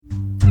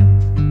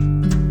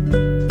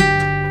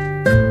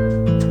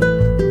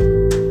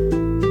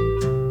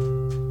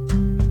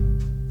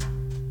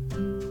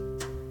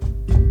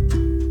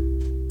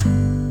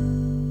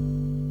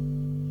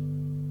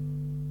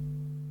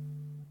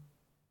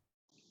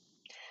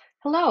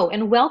Hello,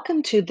 and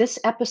welcome to this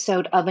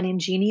episode of an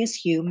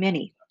Ingenious You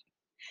Mini.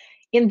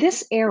 In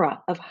this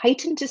era of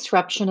heightened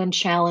disruption and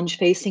challenge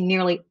facing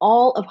nearly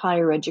all of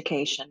higher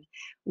education,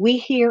 we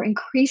hear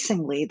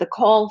increasingly the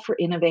call for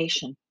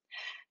innovation.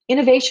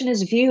 Innovation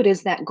is viewed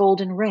as that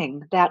golden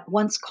ring that,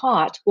 once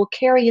caught, will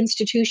carry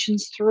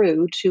institutions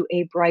through to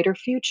a brighter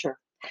future.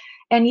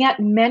 And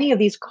yet, many of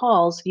these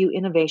calls view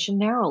innovation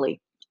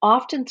narrowly,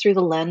 often through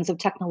the lens of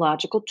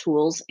technological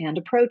tools and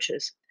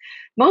approaches.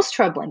 Most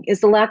troubling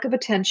is the lack of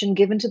attention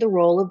given to the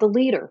role of the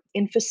leader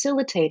in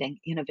facilitating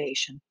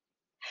innovation.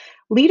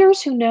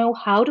 Leaders who know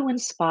how to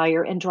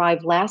inspire and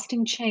drive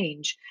lasting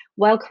change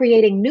while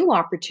creating new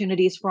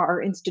opportunities for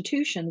our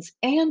institutions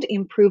and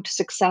improved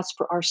success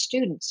for our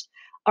students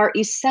are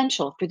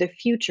essential for the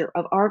future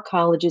of our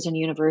colleges and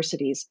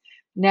universities,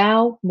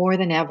 now more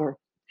than ever.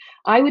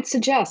 I would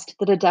suggest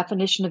that a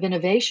definition of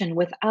innovation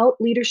without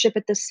leadership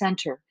at the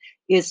center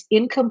is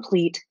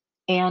incomplete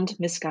and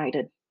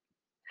misguided.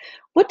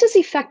 What does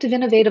effective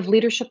innovative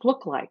leadership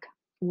look like?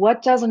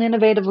 What does an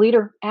innovative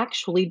leader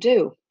actually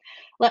do?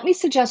 Let me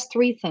suggest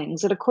three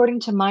things that, according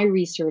to my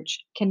research,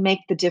 can make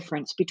the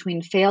difference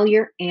between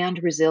failure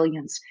and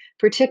resilience,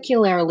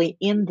 particularly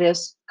in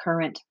this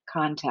current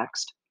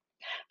context.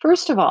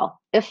 First of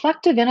all,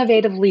 effective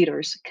innovative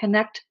leaders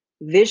connect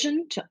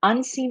vision to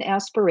unseen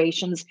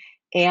aspirations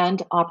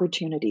and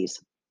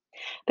opportunities.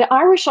 The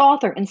Irish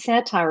author and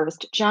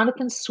satirist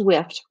Jonathan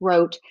Swift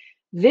wrote,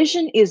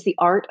 "Vision is the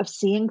art of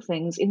seeing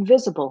things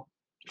invisible.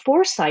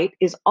 Foresight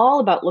is all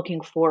about looking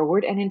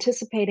forward and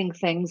anticipating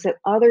things that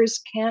others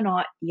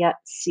cannot yet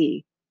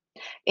see."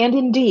 And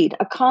indeed,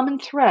 a common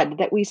thread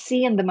that we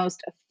see in the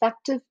most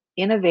effective,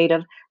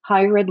 innovative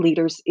higher ed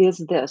leaders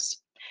is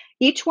this: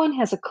 each one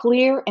has a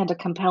clear and a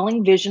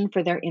compelling vision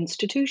for their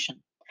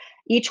institution.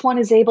 Each one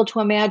is able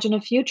to imagine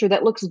a future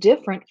that looks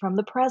different from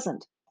the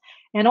present.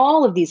 And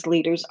all of these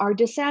leaders are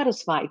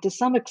dissatisfied to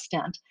some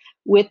extent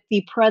with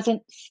the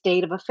present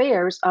state of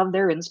affairs of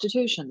their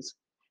institutions.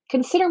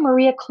 Consider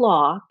Maria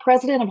Klaw,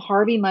 president of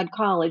Harvey Mudd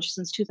College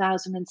since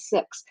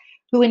 2006,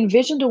 who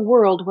envisioned a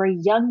world where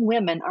young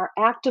women are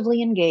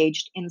actively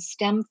engaged in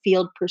STEM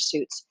field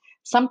pursuits,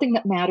 something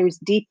that matters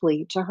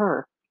deeply to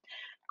her.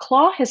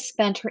 Klaw has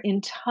spent her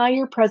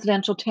entire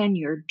presidential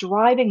tenure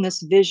driving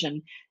this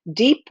vision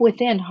deep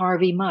within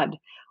Harvey Mudd,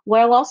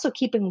 while also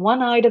keeping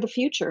one eye to the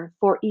future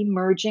for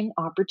emerging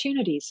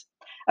opportunities.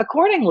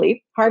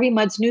 Accordingly, Harvey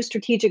Mudd's new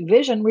strategic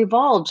vision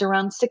revolves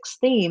around six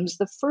themes,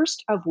 the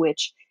first of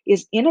which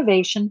is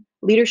innovation,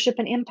 leadership,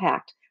 and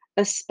impact,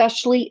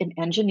 especially in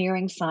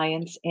engineering,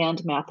 science,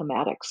 and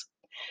mathematics.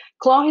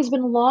 Klaw has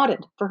been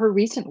lauded for her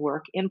recent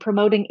work in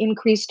promoting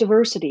increased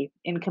diversity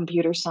in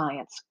computer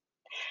science.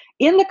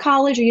 In the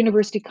college or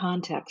university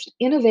context,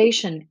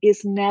 innovation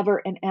is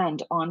never an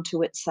end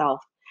unto itself.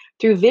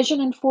 Through vision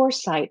and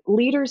foresight,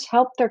 leaders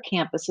help their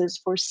campuses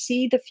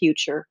foresee the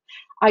future,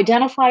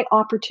 identify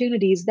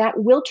opportunities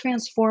that will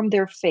transform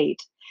their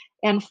fate,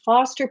 and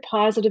foster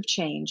positive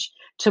change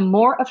to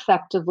more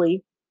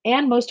effectively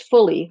and most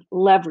fully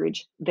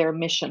leverage their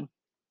mission.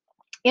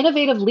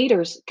 Innovative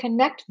leaders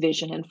connect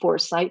vision and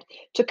foresight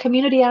to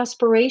community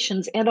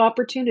aspirations and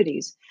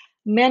opportunities,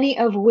 many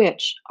of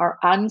which are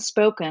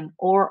unspoken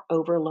or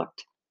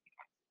overlooked.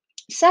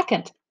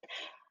 Second,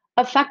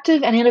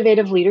 effective and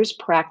innovative leaders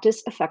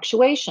practice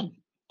effectuation.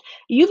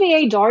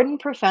 UVA Darden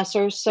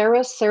professor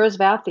Sarah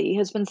Sarasvathy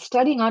has been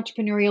studying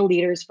entrepreneurial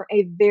leaders for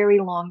a very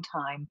long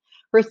time.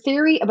 Her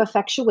theory of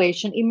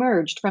effectuation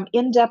emerged from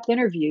in depth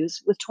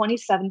interviews with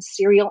 27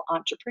 serial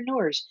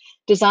entrepreneurs,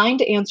 designed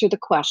to answer the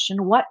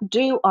question, what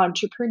do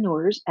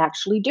entrepreneurs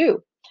actually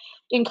do?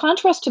 In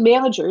contrast to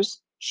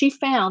managers, she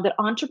found that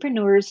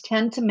entrepreneurs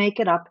tend to make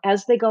it up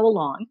as they go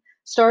along,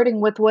 starting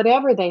with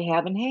whatever they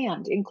have in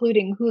hand,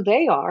 including who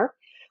they are,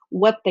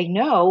 what they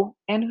know,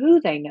 and who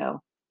they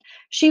know.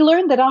 She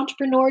learned that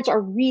entrepreneurs are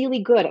really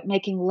good at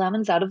making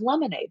lemons out of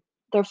lemonade.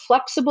 They're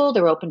flexible,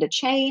 they're open to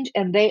change,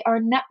 and they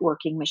are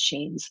networking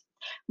machines.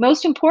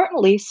 Most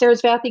importantly,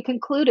 Sarasvathy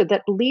concluded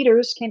that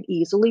leaders can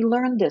easily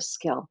learn this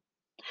skill.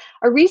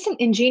 A recent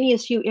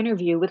Ingenious You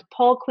interview with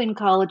Paul Quinn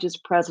College's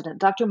president,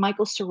 Dr.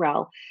 Michael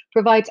Sorrell,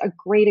 provides a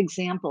great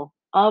example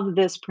of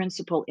this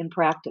principle in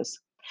practice.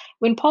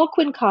 When Paul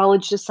Quinn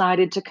College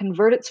decided to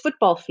convert its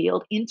football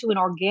field into an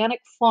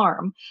organic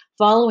farm,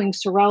 following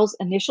Sorrell's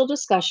initial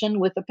discussion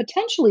with a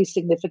potentially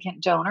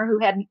significant donor who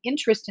had an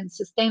interest in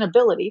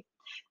sustainability,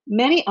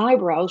 many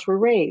eyebrows were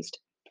raised.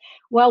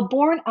 While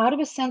born out of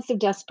a sense of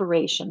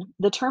desperation,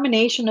 the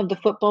termination of the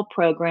football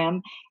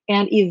program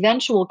and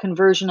eventual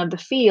conversion of the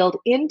field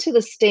into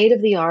the state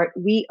of the art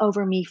We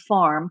Over Me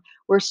farm,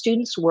 where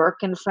students work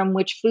and from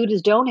which food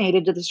is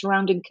donated to the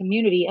surrounding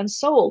community and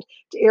sold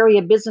to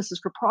area businesses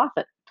for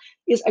profit,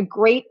 is a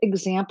great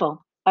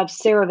example of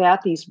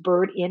Saravathi's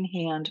bird in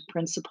hand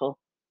principle.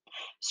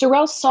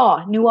 Sorrell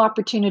saw new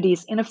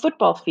opportunities in a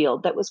football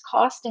field that was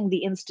costing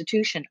the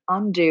institution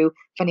undue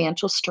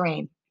financial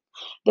strain.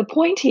 The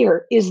point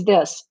here is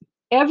this: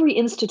 Every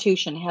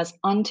institution has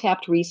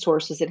untapped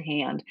resources at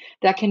hand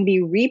that can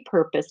be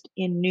repurposed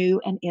in new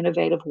and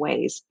innovative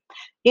ways.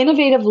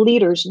 Innovative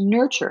leaders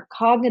nurture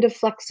cognitive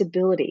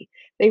flexibility.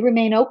 They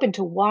remain open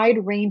to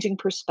wide ranging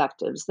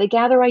perspectives. They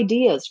gather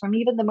ideas from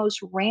even the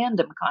most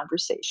random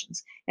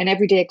conversations and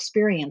everyday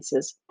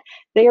experiences.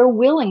 They are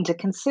willing to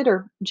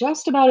consider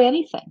just about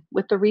anything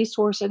with the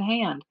resource at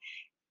hand,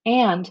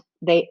 and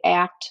they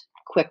act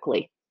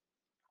quickly.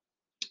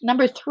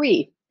 Number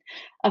three,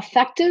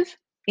 effective,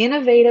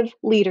 innovative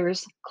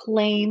leaders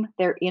claim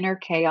their inner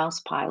chaos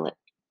pilot.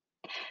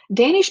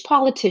 Danish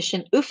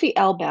politician Uffe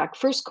Elbæk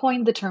first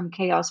coined the term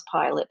chaos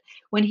pilot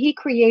when he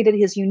created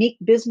his unique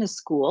business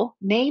school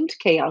named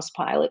Chaos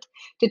Pilot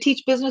to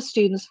teach business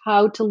students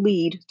how to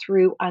lead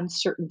through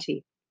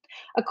uncertainty.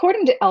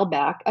 According to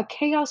Elbæk, a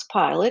chaos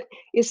pilot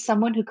is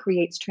someone who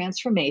creates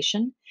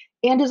transformation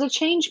and is a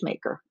change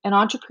maker, an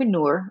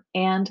entrepreneur,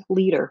 and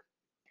leader.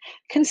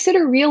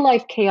 Consider real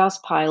life chaos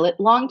pilot,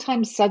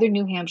 longtime Southern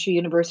New Hampshire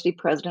University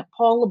president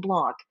Paul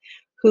LeBlanc,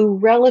 who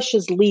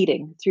relishes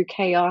leading through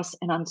chaos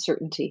and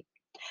uncertainty.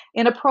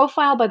 In a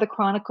profile by the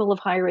Chronicle of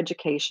Higher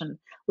Education,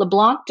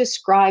 LeBlanc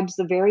describes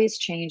the various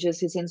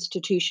changes his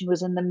institution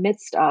was in the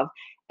midst of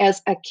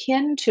as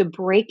akin to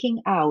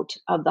breaking out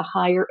of the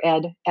higher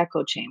ed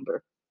echo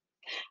chamber.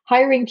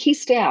 Hiring key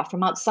staff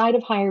from outside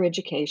of higher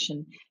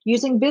education,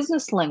 using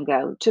business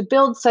lingo to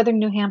build Southern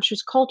New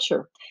Hampshire's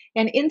culture,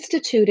 and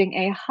instituting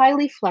a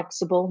highly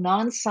flexible,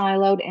 non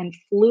siloed, and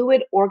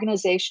fluid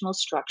organizational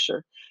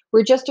structure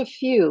were just a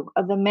few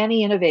of the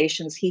many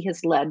innovations he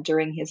has led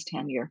during his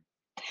tenure.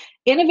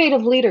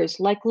 Innovative leaders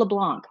like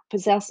LeBlanc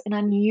possess an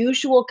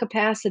unusual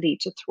capacity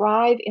to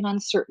thrive in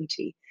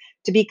uncertainty,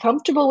 to be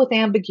comfortable with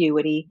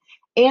ambiguity,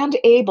 and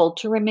able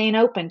to remain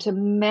open to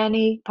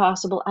many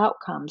possible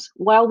outcomes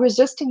while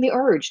resisting the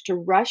urge to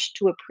rush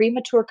to a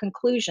premature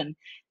conclusion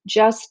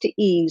just to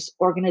ease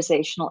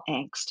organizational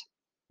angst.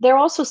 They're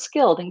also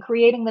skilled in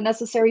creating the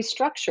necessary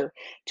structure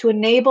to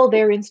enable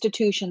their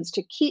institutions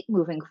to keep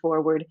moving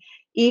forward,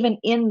 even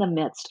in the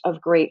midst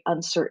of great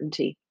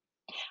uncertainty.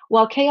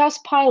 While chaos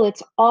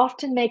pilots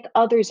often make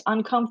others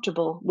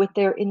uncomfortable with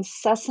their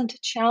incessant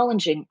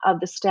challenging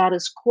of the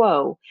status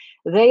quo,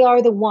 they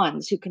are the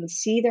ones who can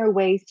see their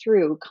way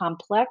through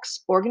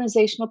complex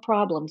organizational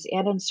problems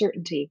and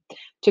uncertainty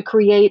to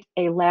create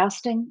a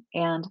lasting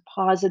and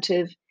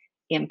positive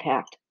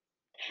impact.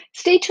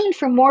 Stay tuned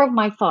for more of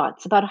my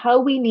thoughts about how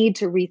we need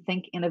to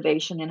rethink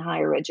innovation in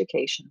higher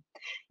education.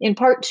 In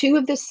part two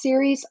of this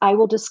series, I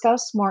will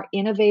discuss more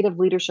innovative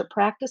leadership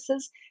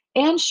practices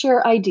and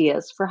share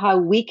ideas for how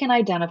we can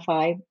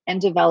identify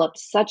and develop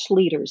such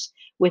leaders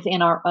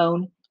within our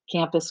own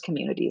campus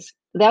communities.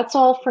 That's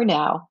all for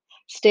now.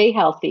 Stay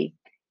healthy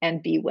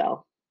and be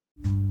well.